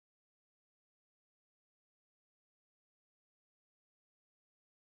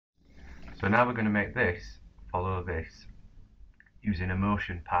So now we're going to make this follow this using a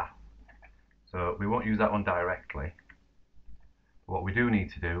motion path. So we won't use that one directly. What we do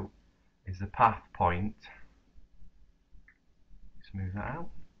need to do is the path point. Smooth that out.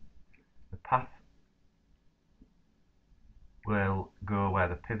 The path will go where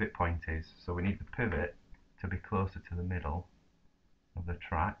the pivot point is. So we need the pivot to be closer to the middle of the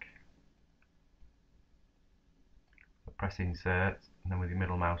track. So press insert, and then with your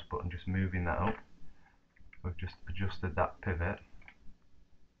middle mouse button just moving that up. We've just adjusted that pivot.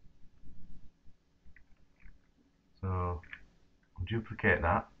 So we'll duplicate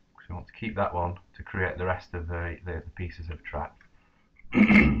that because we want to keep that one to create the rest of the pieces of track.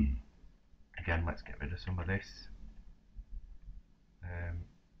 Again, let's get rid of some of this.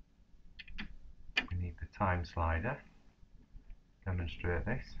 We need the time slider. Demonstrate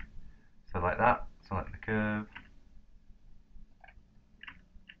this. Select that, select the curve.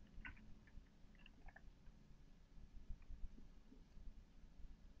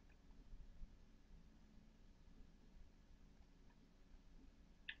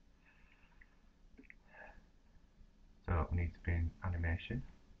 So it needs to be in animation.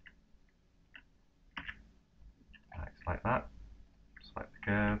 Right, select that, select the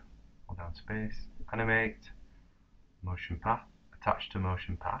curve, hold down space, animate, motion path, attach to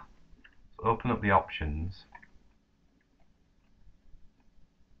motion path. So open up the options.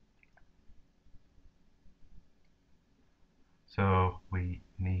 So we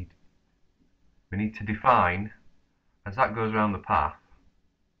need to define, as that goes around the path,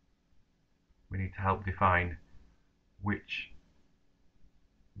 we need to help define which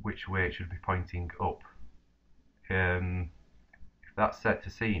way it should be pointing up. If that's set to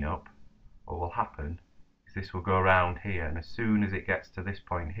scene up, what will happen is this will go around here, and as soon as it gets to this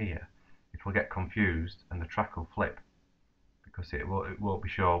point here, it will get confused and the track will flip because it won't be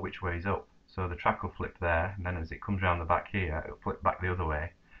sure which way is up. So the track will flip there, and then as it comes around the back here, it will flip back the other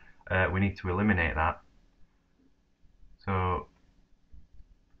way. We need to eliminate that. So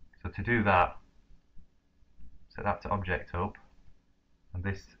to do that, set that to object up, and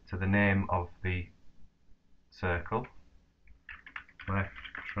this to the name of the circle, left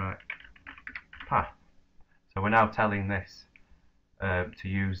track path. So we're now telling this to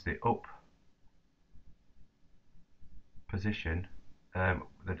use the up position,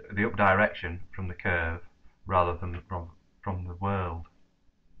 the up direction from the curve rather than from the world.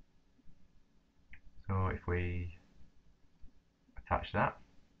 So if we attach that,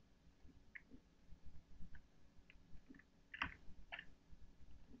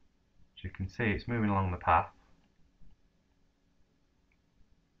 as you can see, it's moving along the path.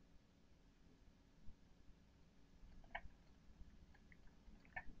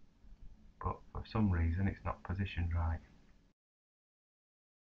 But for some reason it's not positioned right.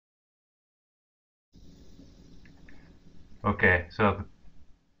 Okay, so the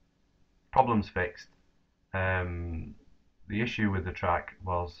problem's fixed. The issue with the track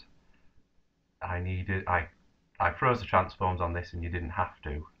was I froze the transforms on this, and you didn't have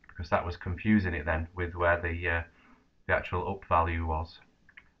to, because that was confusing it then with where the actual up value was.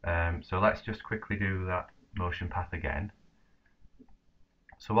 So let's just quickly do that motion path again.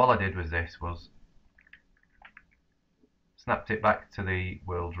 So all I did with this was snapped it back to the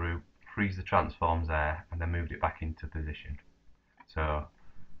world root, freeze the transforms there, and then moved it back into position. So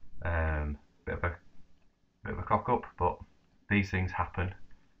bit of a cock up, but these things happen.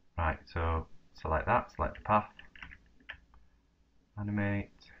 Right, so select that, select the path,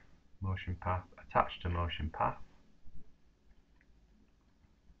 animate, motion path, attach to motion path.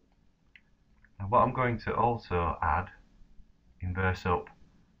 Now what I'm going to also add, inverse up,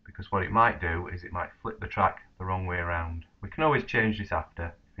 because what it might do is it might flip the track the wrong way around. We can always change this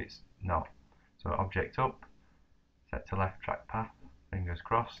after if it's not. So object up, set to left track path, fingers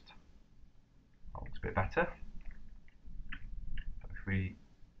crossed. That looks a bit better. If we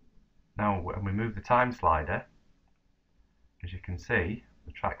now, when we move the time slider, as you can see,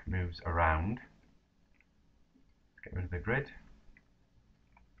 the track moves around. Let's get rid of the grid.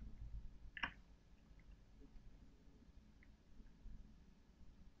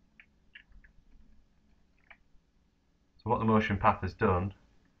 So what the motion path has done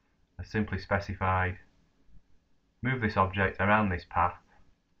has simply specified move this object around this path,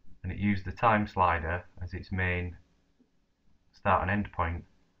 and it used the time slider as its main start and end point.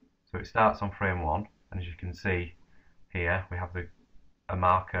 So it starts on frame 1, and as you can see here we have a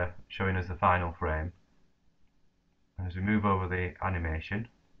marker showing us the final frame, and as we move over the animation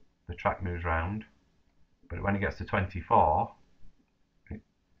the track moves round, but when it gets to 24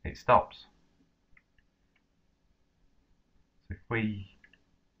 it stops. So if we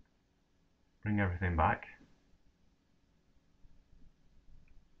bring everything back.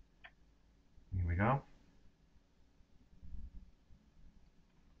 Here we go.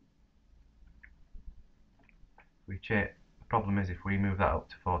 The problem is if we move that up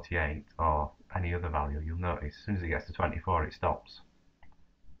to 48 or any other value, you'll notice as soon as it gets to 24 it stops.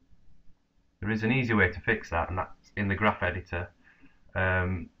 There is an easy way to fix that, and that's in the graph editor.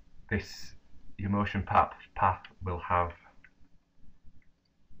 Your motion path will have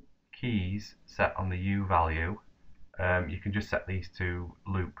keys set on the U value. You can just set these to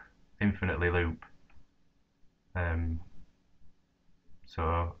loop, infinitely loop.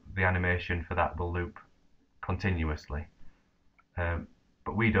 So the animation for that will loop continuously.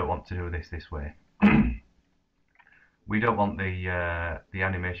 But we don't want to do this way. We don't want the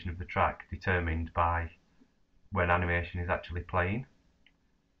animation of the track determined by when animation is actually playing.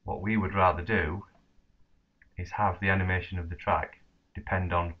 What we would rather do is have the animation of the track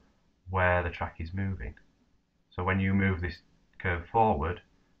depend on where the track is moving. So when you move this curve forward,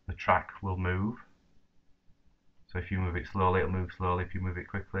 the track will move. So if you move it slowly, it'll move slowly. If you move it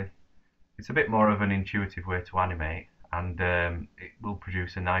quickly, it's a bit more of an intuitive way to animate, and it will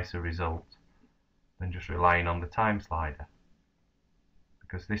produce a nicer result than just relying on the time slider,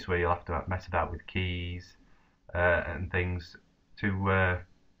 because this way you'll have to mess about with keys and things to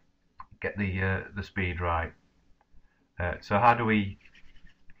get the speed right. So how do we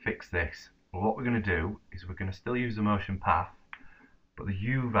fix this? Well, what we're going to do is we're going to still use the motion path, but the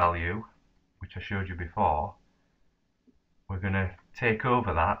U value, which I showed you before, we're going to take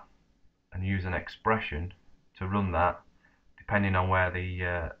over that and use an expression to run that depending on where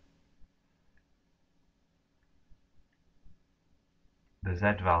the Z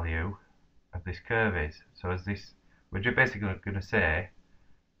value of this curve is. So as this, we're just basically going to say,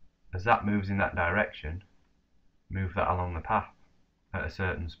 as that moves in that direction, move that along the path at a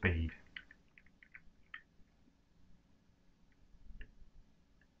certain speed.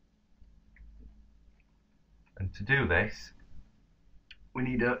 And to do this, we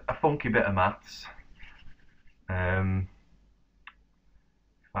need a funky bit of maths. If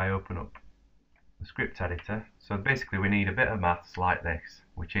I open up the script editor, so basically we need a bit of maths like this,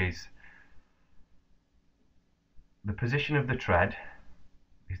 which is the position of the tread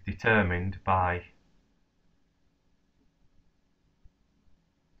is determined by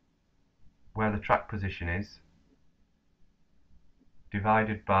where the track position is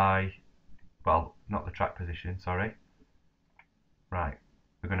divided by, well, not the track position, sorry. Right,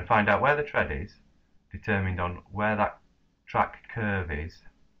 we're going to find out where the tread is, determined on where that track curve is.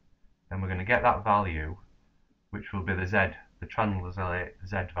 Then we're going to get that value, which will be the Z, the translate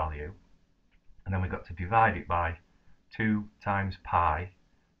Z value, and then we've got to divide it by 2 times pi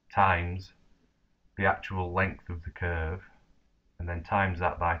times the actual length of the curve, and then times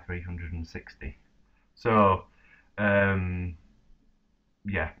that by 360. So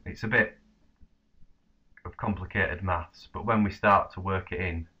yeah, it's a bit of complicated maths, but when we start to work it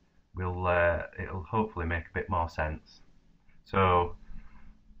in, it'll hopefully make a bit more sense. So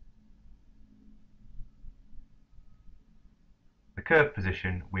the curve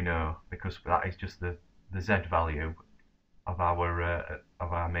position we know, because that is just the Z value of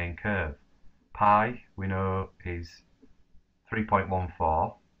our main curve. Pi we know is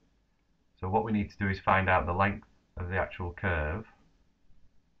 3.14. So what we need to do is find out the length of the actual curve,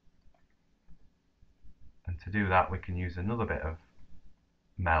 and to do that we can use another bit of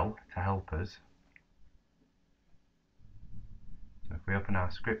MEL to help us. So if we open our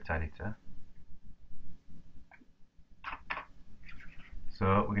script editor,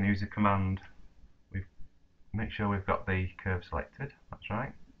 so we're going to use the command, make sure we've got the curve selected, that's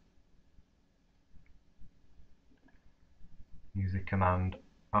right. Use the command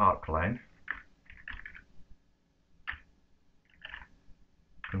arclen.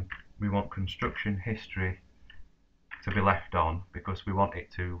 We want construction history to be left on because we want it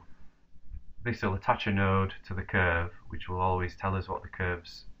to, this will attach a node to the curve which will always tell us what the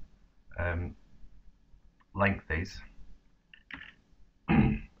curve's length is.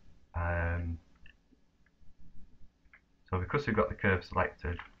 So because we've got the curve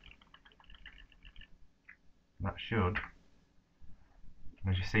selected, that should,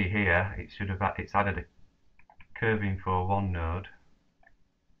 as you see here, it's added a curving for one node.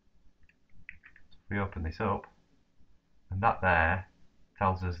 So if we open this up, and that there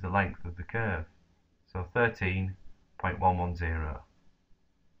tells us the length of the curve, so 13.110.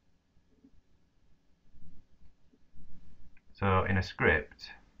 So in a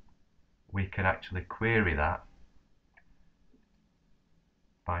script we can actually query that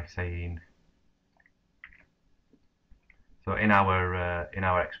by saying, so in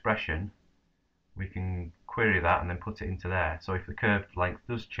our expression we can query that and then put it into there. So if the curve length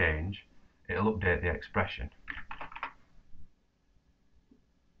does change, it'll update the expression.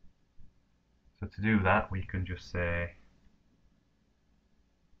 So to do that, we can just say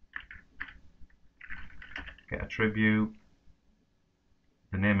get attribute,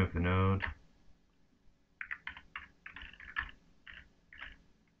 the name of the node,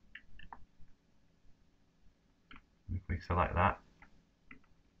 if we select that,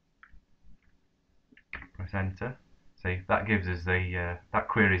 press enter. See, that gives us the that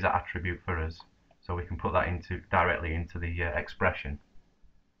queries that attribute for us, so we can put that directly into the expression.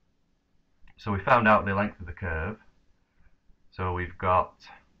 So we found out the length of the curve. So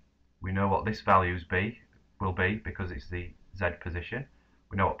we know what this values will be because it's the z position.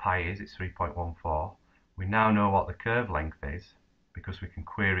 We know what pi is, it's 3.14. We now know what the curve length is because we can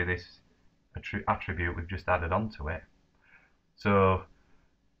query this attribute we've just added onto it. So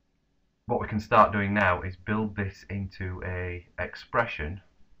what we can start doing now is build this into a expression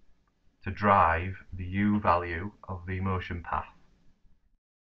to drive the u value of the motion path.